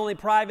 That was the only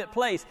private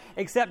place.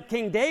 Except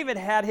King David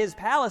had his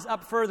palace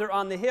up further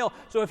on the hill.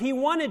 So if he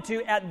wanted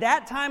to, at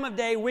that time of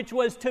day, which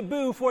was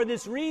taboo for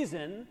this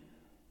reason,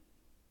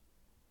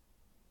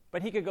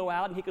 but he could go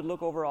out and he could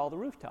look over all the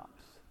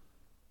rooftops.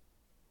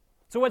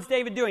 So what's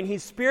David doing?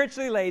 He's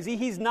spiritually lazy.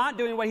 He's not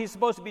doing what he's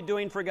supposed to be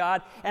doing for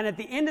God. And at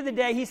the end of the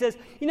day, he says,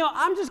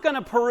 I'm just going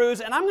to peruse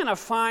and I'm going to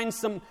find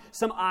some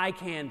eye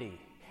candy.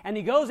 And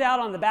he goes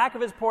out on the back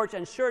of his porch,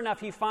 and sure enough,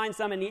 he finds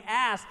some, and he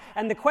asks,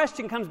 and the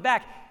question comes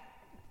back,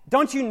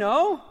 don't you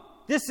know?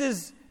 This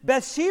is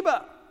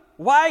Bathsheba.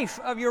 wife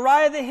of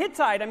Uriah the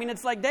Hittite. I mean,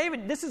 it's like,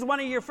 David, this is one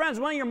of your friends,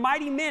 one of your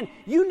mighty men.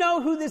 You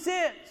know who this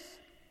is.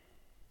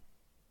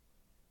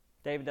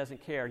 David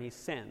doesn't care, and he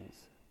sins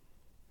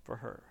for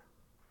her.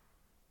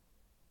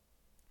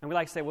 And we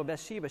like to say, well,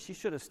 Bathsheba, she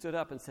should have stood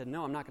up and said,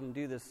 no, I'm not going to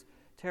do this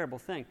terrible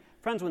thing.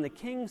 Friends, when the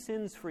king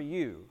sins for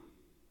you,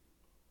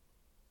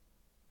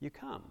 you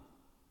come.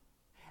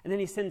 And then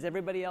he sends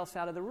everybody else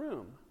out of the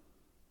room.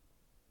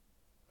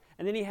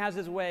 And then he has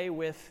his way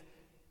with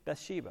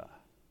Bathsheba.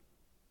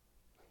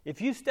 If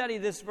you study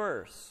this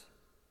verse,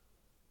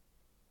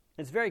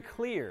 it's very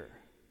clear.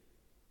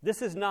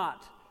 This is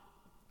not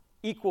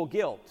equal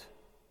guilt,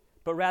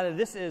 but rather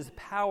this is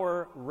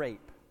power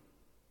rape.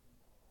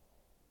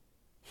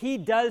 He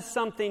does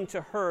something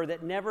to her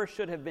that never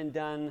should have been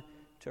done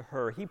to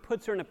her. He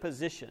puts her in a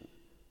position.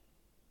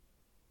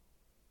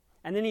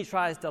 And then he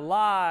tries to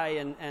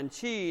lie and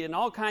cheat and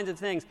all kinds of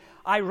things.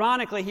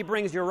 Ironically, he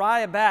brings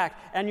Uriah back,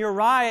 and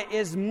Uriah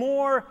is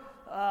more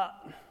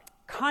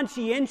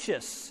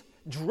conscientious,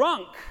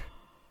 drunk,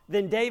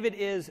 than David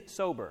is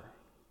sober.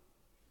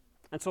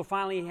 And so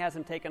finally he has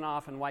him taken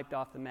off and wiped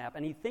off the map.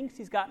 And he thinks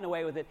he's gotten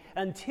away with it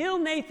until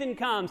Nathan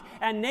comes,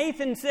 and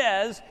Nathan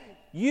says,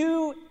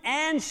 you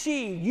and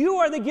she, you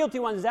are the guilty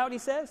ones. Is that what he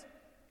says?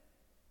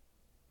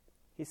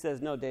 He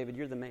says, no, David,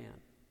 you're the man.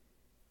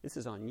 This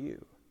is on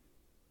you.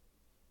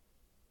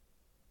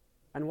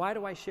 And why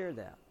do I share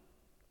that?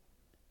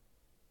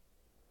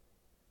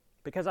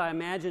 Because I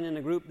imagine in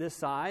a group this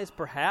size,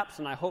 perhaps,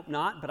 and I hope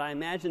not, but I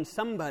imagine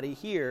somebody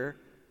here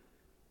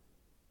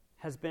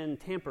has been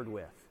tampered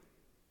with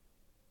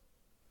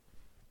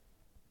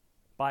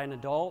by an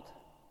adult,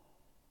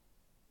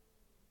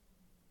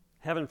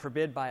 heaven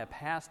forbid, by a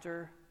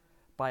pastor,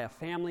 by a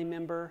family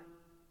member,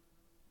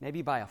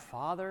 maybe by a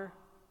father,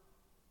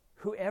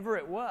 whoever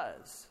it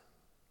was.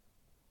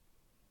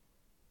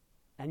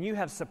 And you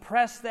have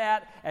suppressed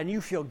that, and you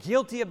feel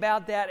guilty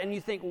about that, and you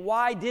think,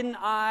 why didn't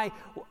I?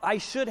 I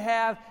should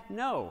have.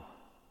 No.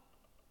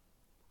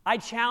 I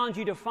challenge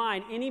you to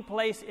find any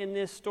place in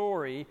this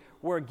story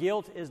where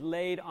guilt is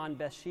laid on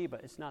Bathsheba.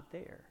 It's not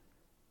there.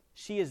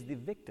 She is the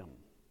victim.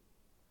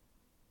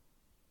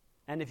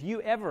 And if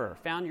you ever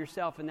found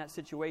yourself in that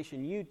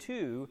situation, you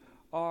too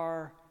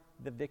are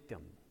the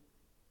victim.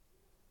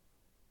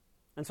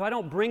 And so I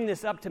don't bring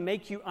this up to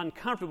make you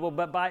uncomfortable,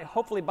 but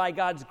hopefully by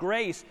God's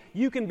grace,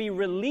 you can be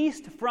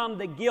released from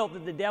the guilt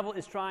that the devil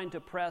is trying to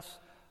press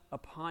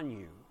upon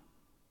you.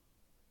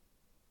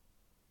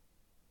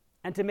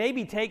 And to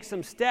maybe take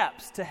some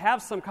steps, to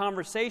have some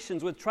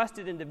conversations with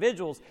trusted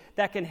individuals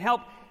that can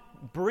help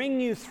bring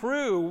you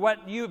through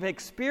what you've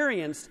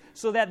experienced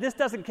so that this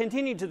doesn't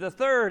continue to the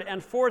third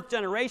and fourth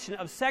generation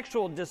of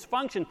sexual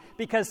dysfunction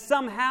because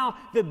somehow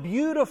the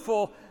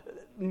beautiful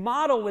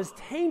model was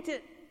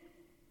tainted.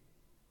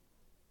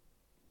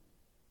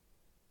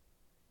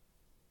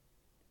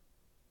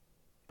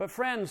 But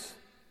friends,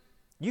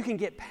 you can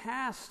get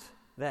past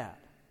that.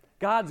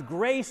 God's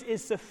grace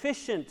is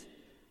sufficient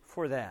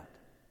for that.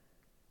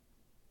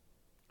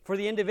 For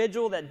the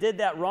individual that did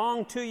that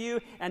wrong to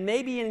you, and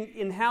maybe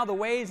in how the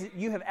ways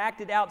you have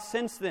acted out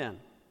since then.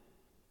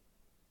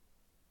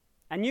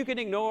 And you can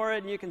ignore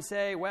it, and you can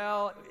say,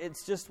 well,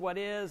 it's just what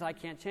is, I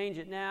can't change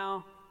it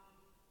now.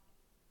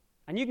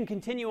 And you can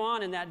continue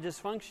on in that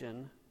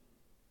dysfunction.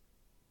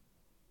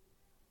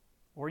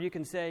 Or you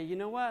can say, you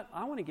know what,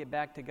 I want to get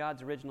back to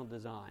God's original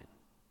design.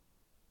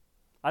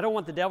 I don't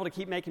want the devil to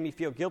keep making me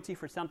feel guilty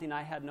for something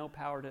I had no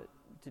power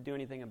to do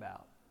anything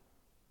about.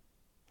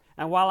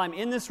 And while I'm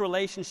in this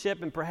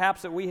relationship, and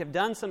perhaps that we have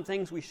done some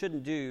things we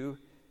shouldn't do,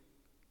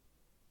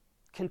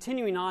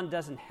 continuing on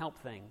doesn't help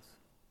things.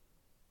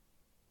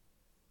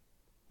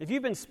 If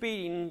you've been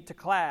speeding to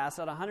class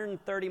at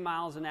 130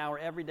 miles an hour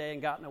every day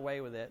and gotten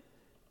away with it,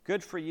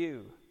 good for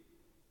you.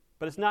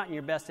 But it's not in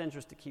your best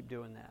interest to keep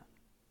doing that.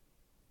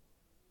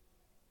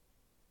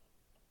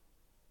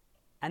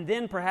 And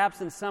then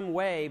perhaps in some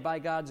way, by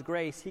God's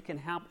grace, He can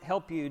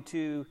help you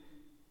to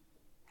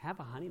have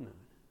a honeymoon.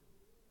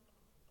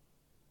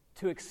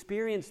 To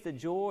experience the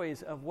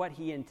joys of what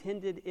He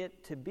intended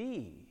it to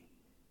be.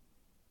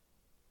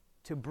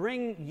 To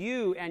bring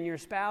you and your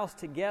spouse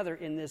together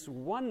in this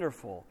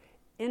wonderful,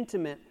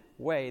 intimate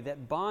way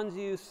that bonds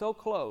you so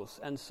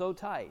close and so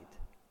tight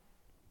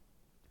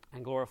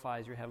and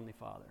glorifies your Heavenly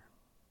Father.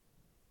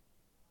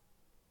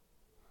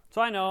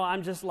 So I know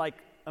I'm just like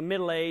a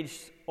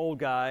middle-aged old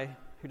guy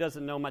who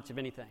doesn't know much of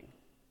anything.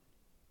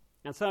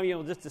 And some of you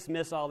will just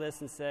dismiss all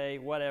this and say,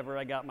 whatever,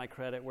 I got my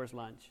credit, where's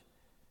lunch?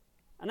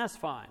 And that's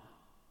fine.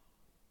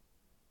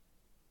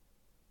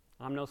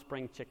 I'm no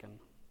spring chicken.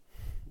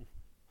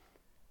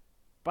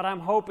 But I'm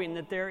hoping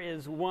that there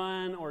is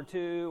one or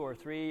two or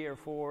three or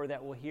four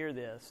that will hear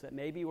this, that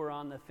maybe were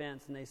on the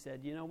fence and they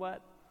said, you know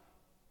what?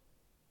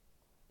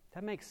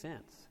 That makes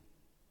sense.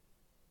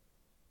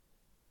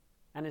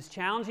 And as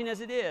challenging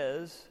as it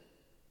is,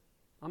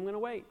 I'm going to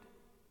wait.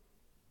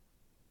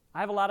 I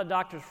have a lot of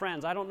doctor's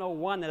friends. I don't know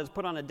one that has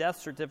put on a death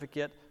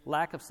certificate,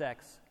 lack of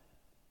sex,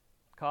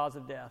 cause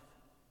of death.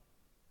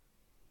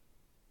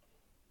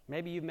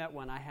 Maybe you've met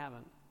one, I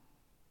haven't.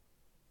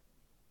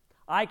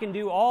 I can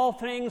do all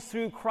things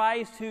through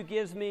Christ who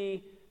gives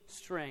me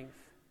strength.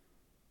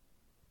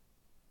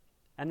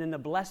 And then the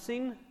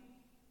blessing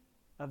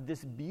of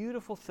this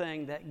beautiful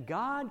thing that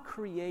God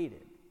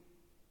created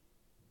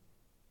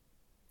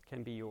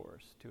can be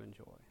yours to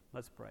enjoy.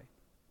 Let's pray.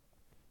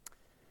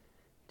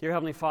 Dear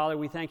Heavenly Father,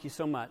 we thank you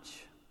so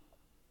much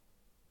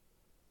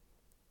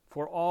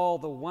for all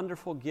the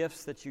wonderful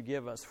gifts that you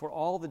give us, for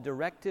all the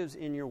directives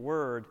in your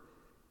word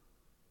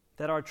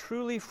that are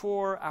truly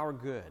for our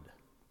good.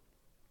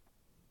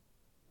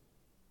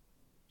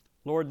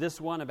 Lord,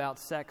 this one about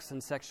sex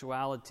and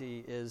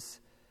sexuality is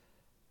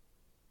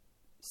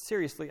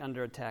seriously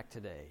under attack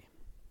today,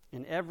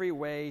 in every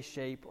way,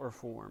 shape, or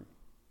form.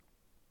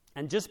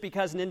 And just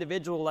because an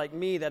individual like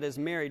me that is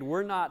married,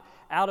 we're not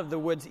out of the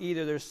woods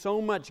either. There's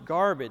so much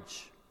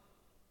garbage.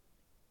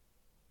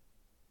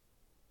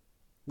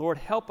 Lord,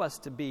 help us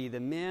to be the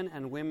men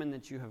and women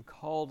that you have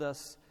called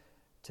us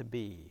to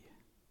be.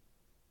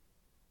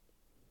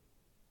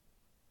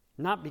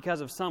 Not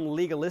because of some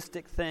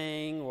legalistic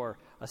thing or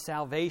a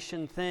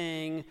salvation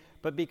thing,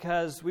 but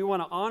because we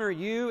want to honor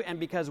you and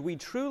because we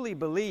truly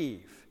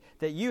believe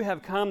that you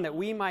have come that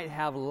we might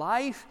have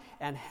life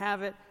and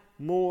have it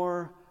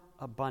more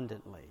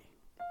abundantly.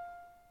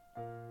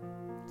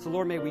 So,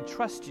 Lord, may we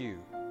trust you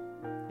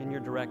in your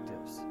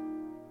directives.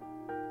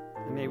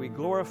 And may we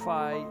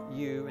glorify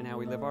you in how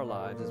we live our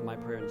lives, is my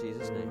prayer in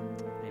Jesus' name.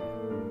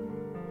 Amen.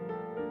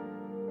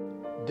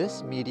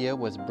 This media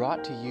was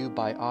brought to you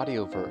by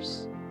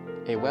Audioverse,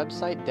 a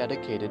website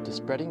dedicated to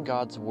spreading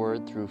God's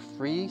Word through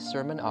free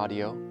sermon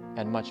audio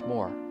and much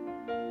more.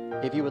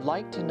 If you would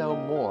like to know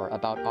more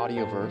about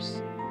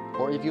Audioverse,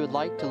 or if you would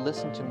like to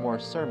listen to more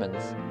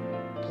sermons,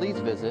 please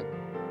visit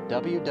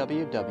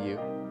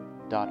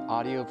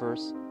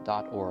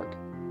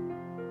www.audioverse.org.